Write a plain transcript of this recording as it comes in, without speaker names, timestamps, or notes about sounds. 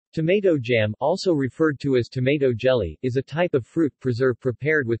Tomato jam, also referred to as tomato jelly, is a type of fruit preserve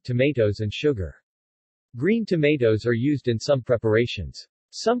prepared with tomatoes and sugar. Green tomatoes are used in some preparations.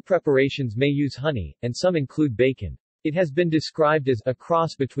 Some preparations may use honey, and some include bacon. It has been described as a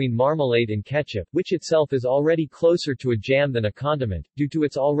cross between marmalade and ketchup, which itself is already closer to a jam than a condiment, due to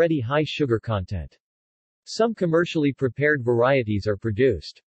its already high sugar content. Some commercially prepared varieties are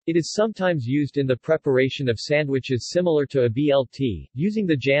produced. It is sometimes used in the preparation of sandwiches similar to a BLT, using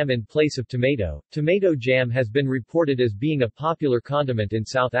the jam in place of tomato. Tomato jam has been reported as being a popular condiment in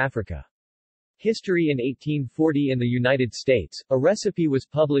South Africa. History. In 1840 in the United States, a recipe was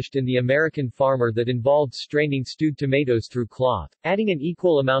published in The American Farmer that involved straining stewed tomatoes through cloth, adding an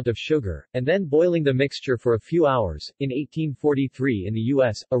equal amount of sugar, and then boiling the mixture for a few hours. In 1843 in the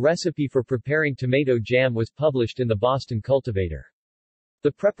U.S., a recipe for preparing tomato jam was published in the Boston Cultivator.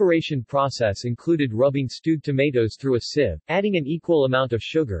 The preparation process included rubbing stewed tomatoes through a sieve, adding an equal amount of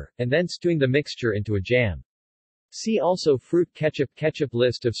sugar, and then stewing the mixture into a jam. See also fruit ketchup. Ketchup.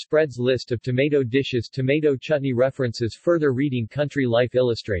 List of spreads. List of tomato dishes. Tomato chutney. References. Further reading. Country Life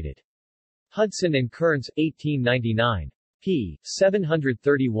Illustrated. Hudson and Kearns, 1899. p.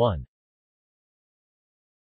 731.